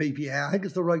from the PPA. I think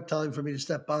it's the right time for me to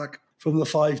step back from the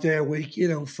 5-day a week, you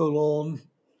know, full on.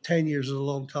 10 years is a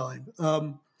long time.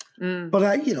 But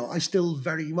I still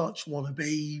very much want to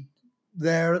be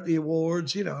there at the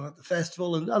awards, you know, and at the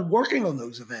festival and working on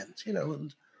those events, you know,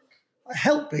 and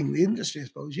helping the industry, I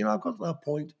suppose. You know, I've got to that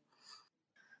point.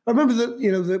 I remember that,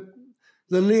 you know,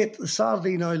 the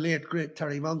sadly now late, great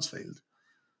Terry Mansfield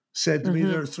said to me,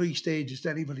 there are three stages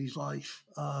to anybody's life: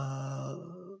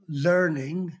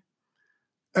 learning,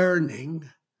 earning,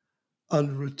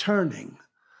 and returning.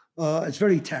 It's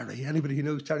very Terry. Anybody who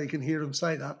knows Terry can hear him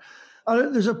say that.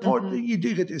 And there's a point that you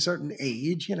do get to a certain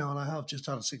age, you know, and I have just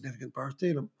had a significant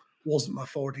birthday, and it wasn't my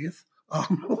 40th,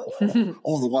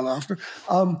 or the one after,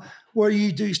 where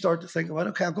you do start to think about,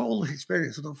 okay, I've got all this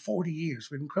experience, I've done 40 years,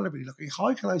 we're incredibly lucky.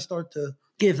 How can I start to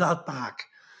give that back?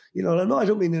 You know, and I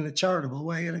don't mean in a charitable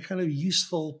way, in a kind of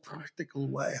useful, practical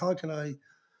way. How can I?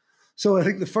 So I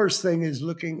think the first thing is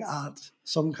looking at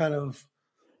some kind of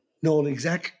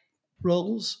non-exec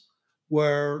roles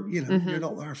where, you know, you're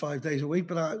not there 5 days a week.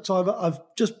 But I've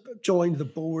just joined the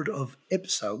board of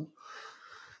IPSO,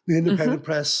 the Independent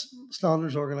Press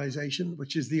Standards Organization,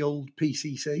 which is the old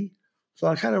PCC. So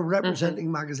I'm kind of representing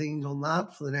magazines on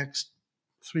that for the next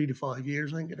 3 to 5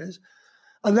 years, I think it is.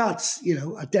 And that's, you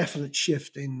know, a definite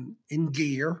shift in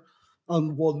gear,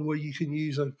 and one where you can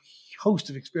use a host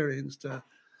of experience to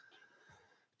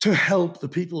help the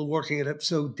people working at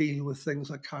IPSO deal with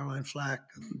things like Caroline Flack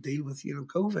and deal with, you know,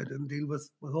 COVID and deal with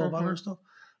all that other stuff.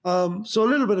 So a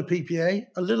little bit of PPA,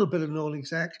 a little bit of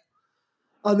non-exec.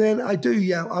 And then I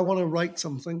want to write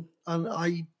something.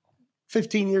 And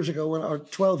 15 years ago, or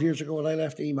 12 years ago when I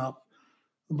left EMAP,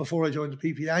 and before I joined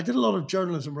the PPA, I did a lot of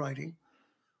journalism writing.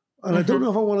 And I don't know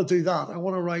if I want to do that. I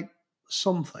want to write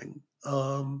something.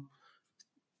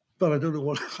 But I don't know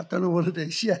what it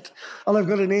is yet. And I've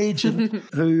got an agent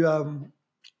who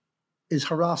is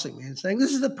harassing me and saying,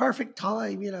 "This is the perfect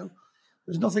time,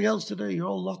 there's nothing else to do. You're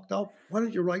all locked up. Why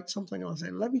don't you write something?" And I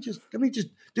say, let me just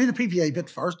do the PPA bit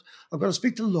first. I'm going to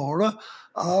speak to Laura.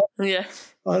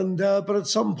 But at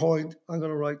some point I'm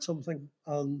going to write something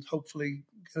and hopefully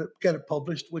get it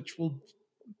published, which will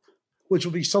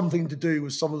be something to do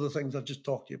with some of the things I've just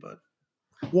talked to you about.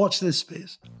 Watch this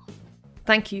space.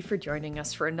 Thank you for joining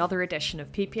us for another edition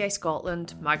of PPA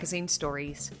Scotland Magazine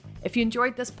Stories. If you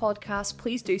enjoyed this podcast,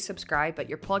 please do subscribe at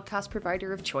your podcast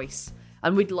provider of choice.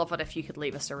 And we'd love it if you could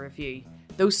leave us a review.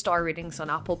 Those star ratings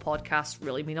on Apple Podcasts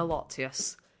really mean a lot to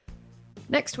us.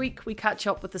 Next week, we catch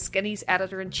up with the Skinny's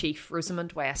Editor-in-Chief,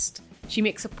 Rosamund West. She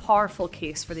makes a powerful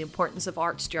case for the importance of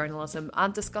arts journalism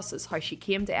and discusses how she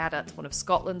came to edit one of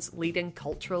Scotland's leading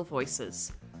cultural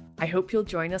voices. I hope you'll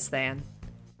join us then.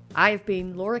 I have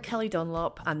been Laura Kelly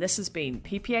Dunlop, and this has been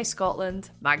PPA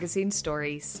Scotland Magazine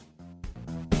Stories.